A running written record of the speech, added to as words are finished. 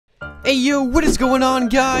Hey yo, what is going on,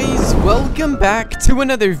 guys? Welcome back to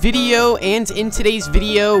another video, and in today's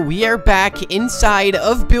video we are back inside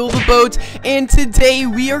of Build-A-Boat, and today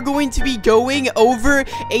we are going to be going over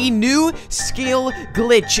a new skill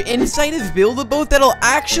glitch inside of Build-A-Boat that'll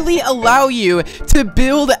actually allow you to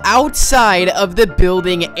build outside of the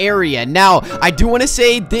building area. Now, I do want to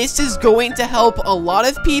say this is going to help a lot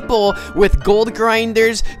of people with gold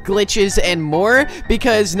grinders, glitches, and more,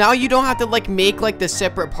 because now you don't have to make the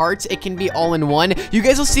separate parts. It can be all in one. You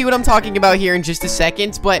guys will see what I'm talking about here in just a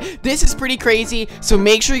second, but this is pretty crazy, so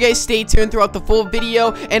make sure you guys stay tuned throughout the full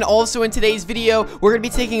video. And also in today's video, we're going to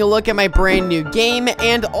be taking a look at my brand new game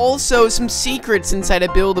and also some secrets inside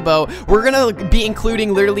of Build-A-Boat. We're going to be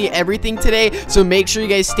including literally everything today, so make sure you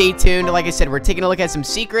guys stay tuned. Like I said, we're taking a look at some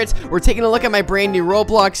secrets, we're taking a look at my brand new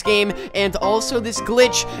Roblox game, and also this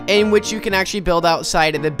glitch in which you can actually build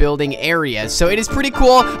outside of the building area. So it is pretty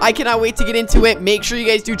cool. I cannot wait to get into it. Make sure you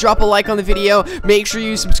guys do drop a like on the video, make sure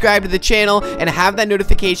you subscribe to the channel, and have that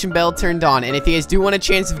notification bell turned on. And if you guys do want a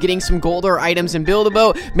chance of getting some gold or items in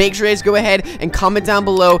Build-A-Boat, make sure you guys go ahead and comment down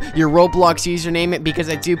below your Roblox username, because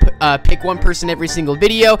I do pick one person every single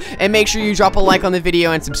video. And make sure you drop a like on the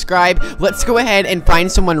video and subscribe. Let's go ahead and find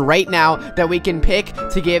someone right now that we can pick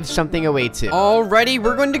to give something away to. Alrighty,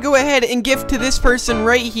 we're going to go ahead and gift to this person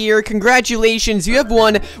right here. Congratulations, you have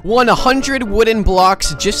won 100 wooden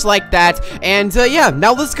blocks just like that. And yeah,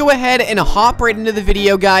 now let's go ahead and hop right into the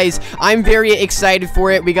video, guys. I'm very excited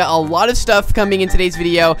for it. We got a lot of stuff coming in today's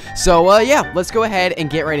video, so yeah, let's go ahead and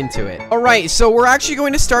get right into it. Alright, so we're actually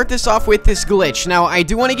going to start this off with this glitch. Now, I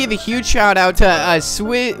do want to give a huge shout out to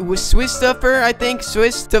Swistuffer, I think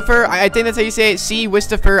that's how you say it,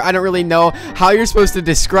 Swistuffer. I don't really know how you're supposed to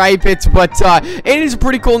describe it, but it is a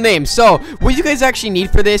pretty cool name. So what you guys actually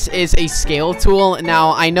need for this is a scale tool.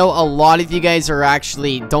 Now, I know a lot of you guys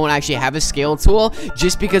don't actually have a scale tool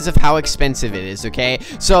just because of how expensive it is, okay?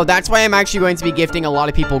 So that's why I'm actually going to be gifting a lot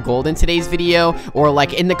of people gold in today's video, or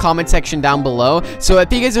in the comment section down below. So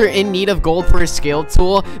if you guys are in need of gold for a scale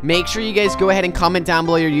tool, make sure you guys go ahead and comment down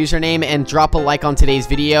below your username and drop a like on today's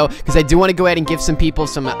video, because I do want to go ahead and give some people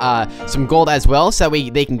some gold as well, so that way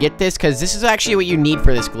they can get this, because this is actually what you need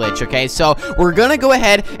for this glitch, okay? So we're gonna go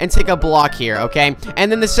ahead and take a block here, okay?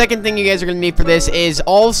 And then the second thing you guys are gonna need for this is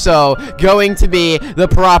also going to be the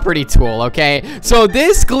property tool, okay? So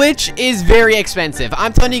this glitch is very expensive.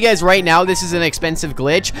 I'm telling you guys right now, this is an expensive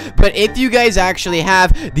glitch, but if you guys actually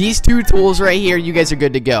have these two tools right here, you guys are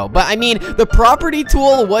good to go. But I mean, the property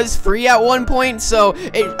tool was free at one point, so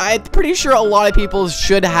I'm pretty sure a lot of people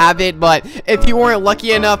should have it, but if you weren't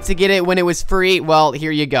lucky enough to get it when it was free, well,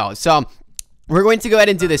 here you go. So we're going to go ahead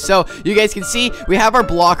and do this. So you guys can see we have our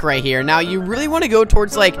block right here. Now you really want to go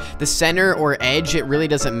towards the center or edge. It really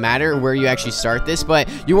doesn't matter where you actually start this, but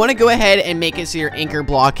you want to go ahead and make it so your anchor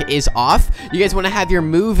block is off. You guys want to have your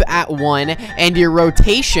move at 1 and your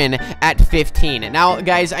rotation at 15. Now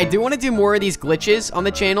guys, I do want to do more of these glitches on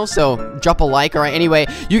the channel, so drop a like. Alright, anyway,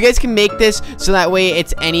 you guys can make this so that way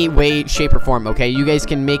it's any way, shape, or form, okay? You guys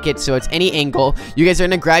can make it so it's any angle. You guys are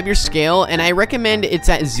going to grab your scale, and I recommend it's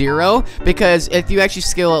at 0, because if you actually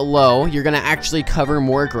scale it low, you're gonna actually cover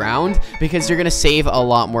more ground, because you're gonna save a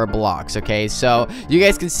lot more blocks, okay? So you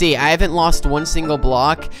guys can see I haven't lost one single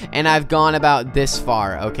block, and I've gone about this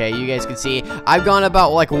far, okay? You guys can see I've gone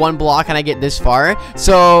about one block and I get this far,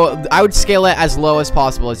 so I would scale it as low as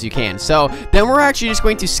possible as you can. So then we're actually just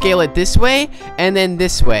going to scale it this way and then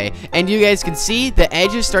this way, and you guys can see the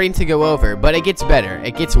edge is starting to go over, but it gets better.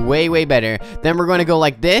 It gets way better. Then we're going to go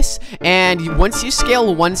like this, and once you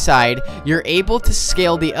scale one side, you're able to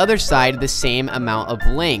scale the other side the same amount of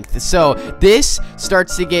length. So this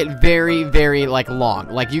starts to get very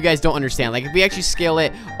long. You guys don't understand. If we actually scale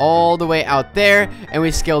it all the way out there, and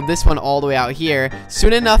we scale this one all the way out here,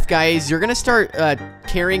 soon enough, guys, you're gonna start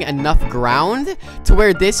carrying enough ground to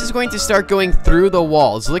where this is going to start going through the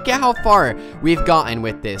walls. Look at how far we've gotten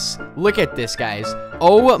with this. Look at this, guys.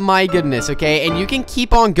 Oh my goodness, okay? And you can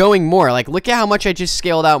keep on going more. Look at how much I just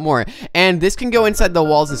scaled out more. And this can go inside the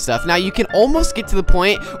walls and stuff. Now, you can almost get to the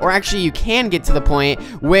point, or actually you can get to the point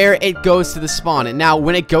where it goes to the spawn. And now,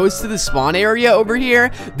 when it goes to the spawn area over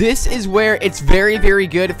here, this is where it's very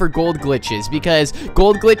good for gold glitches, because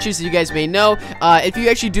gold glitches, you guys may know, if you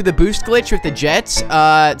actually do the boost glitch with the jets,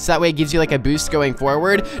 so that way it gives you like a boost going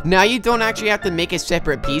forward. Now you don't actually have to make a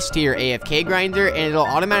separate piece to your AFK grinder, and it'll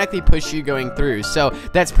automatically push you going through. So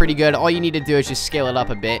that's pretty good. All you need to do is just scale it up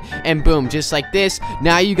a bit, and boom, just like this,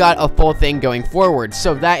 now you got a full thing going forward.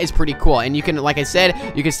 So that is pretty cool. And you can, like I said,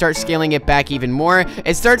 you can start scaling it back even more.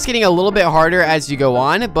 It starts getting a little bit harder as you go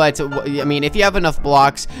on, but I mean, if you have enough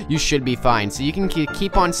blocks, you should be fine. So you can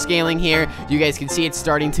keep on scaling here. You guys can see it's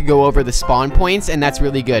starting to go over the spawn points, and that's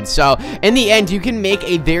really good. So in the end, you can make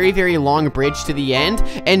a very, very long bridge to the end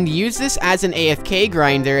and use this as an AFK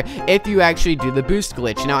grinder if you actually do the boost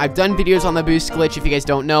glitch. Now, I've done videos on the boost glitch. If you guys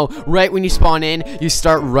don't know, right when you spawn in, you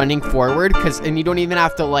start running forward, and you don't even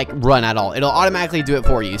have to like run at all. It'll automatically do it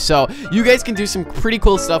for you. So you guys can do some pretty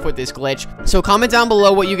cool stuff with this glitch. So comment down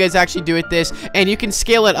below what you guys actually do with this, and you can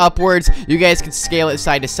scale it upwards. You guys can scale it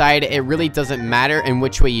side to side. It really doesn't matter in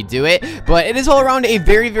which way you do it, but it is all around a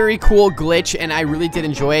very, very cool glitch, and I really did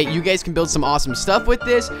enjoy it. You guys can build some awesome stuff with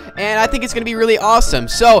this, and I think it's gonna be really awesome.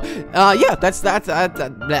 So yeah, that's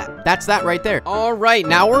that right there. All right,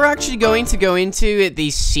 now we're actually going to go into the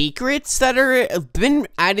secrets that are been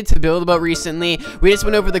added to Build-A-Boat recently. We just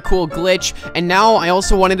went over the cool glitch, and now I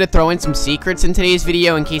also wanted to throw in some secrets in today's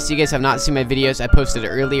video in case you guys have not seen my videos I posted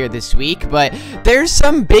earlier this week. But there's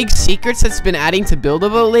some big secrets that's been adding to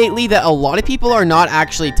Build-A-Boat lately that a lot of people are not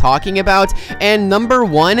actually talking about, and number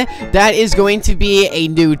one, that is going to be a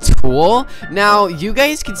new tool. Now you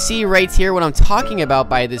guys can see right here what I'm talking about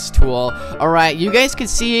by this tool. All right, you guys can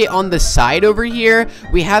see on the side over here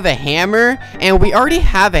we have a hammer, and we already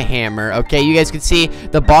have a hammer. Okay, you guys can see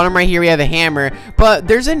the bottom right here we have a hammer, but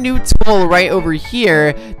there's a new tool right over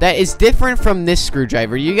here that is different from this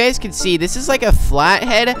screwdriver. You guys can see this is like a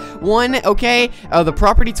flathead one. Okay, the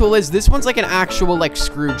property tool is this one's like an actual like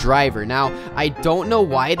screwdriver. Now I don't know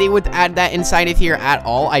why they would add that inside of here at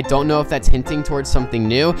all. I don't know if that's hinting towards something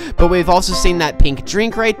new, but we've also seen that pink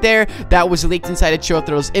drink right there that was leaked inside of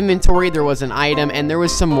Chothro's inventory. There was an item, and there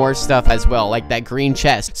was some more stuff as well, like that green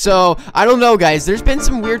chest. So I don't know, guys, there's been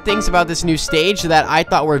some weird things about this new stage that I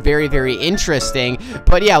thought were very, very interesting.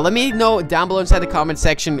 But yeah, let me know down below inside the comment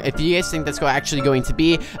section if you guys think that's actually going to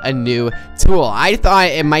be a new tool. I thought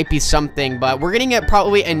it might be something, but we're getting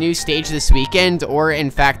probably a new stage this weekend, or in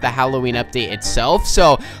fact the Halloween update itself.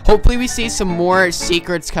 So hopefully we see some more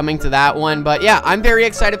secrets coming to that one. But yeah, I'm very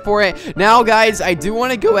excited for it. Now guys, I do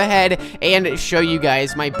want to go ahead and show you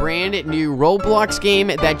guys my brand new Roblox game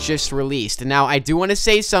that just released. Now I do want to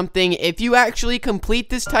say something. If you actually complete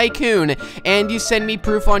this tycoon and you send me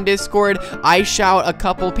proof on Discord, I shout a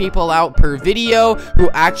couple people out per video who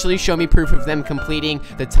actually show me proof of them completing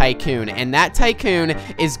the tycoon, and that tycoon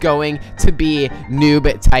is going to be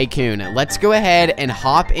Noob Tycoon. Let's go ahead and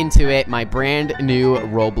hop into it, my brand new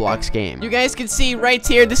Roblox game. You guys can see right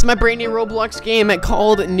here, this is my brand new Roblox game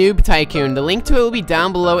called Noob Tycoon. The link to it will be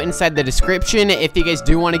down below inside the description if you guys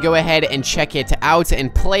do want to go ahead and check it out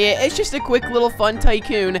and play it. It's just a quick little fun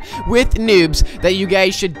tycoon with noobs that you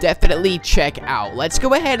guys should definitely check out. Let's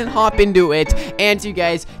go ahead and hop into it, and you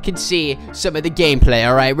guys can see some of the gameplay.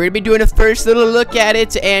 All right, we're gonna be doing a first little look at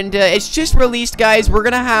it, and it's just released, guys. We're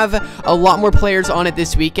gonna have a lot more players on it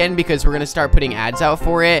this weekend because we're gonna start putting ads out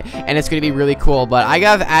for it, and it's gonna be really cool. But I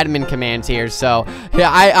got admin commands here, so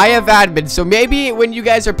yeah, I have admin, so maybe when you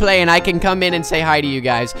guys are playing I can come in and say hi to you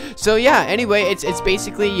guys. So yeah, anyway, it's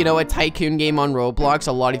basically, you know, a tycoon game on Roblox.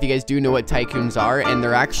 A lot of you guys do know what tycoons are, and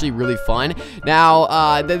they're actually really fun.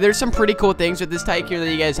 Now there's some pretty cool things with this tycoon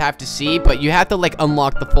that you guys have to see, but you have to like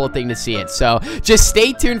unlock the full thing to see it. So just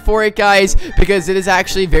stay tuned for it, guys, because it is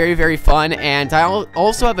actually very, very fun. And I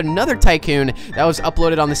also have another tycoon that was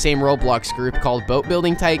uploaded on the same Roblox group called Boat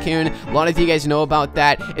Building Tycoon. A lot of you guys know about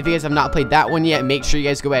that. If you guys have not played that one yet, make sure you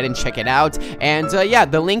guys go ahead and check it out. And yeah,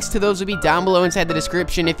 the links to those will be down below inside the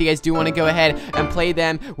description if you guys do want to go ahead and play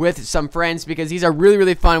them with some friends, because these are really,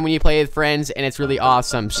 really fun when you play with friends, and it's really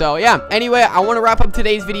awesome. So yeah, anyway, I want to wrap up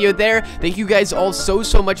today's video there. Thank you guys all so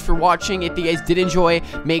much for watching. If you guys did enjoy,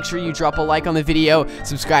 make sure you drop a like on the video,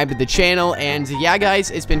 subscribe to the channel, and yeah,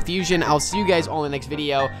 guys, it's been Fusion. I'll see you guys all in the next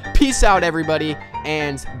video. Peace out, everybody,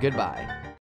 and goodbye.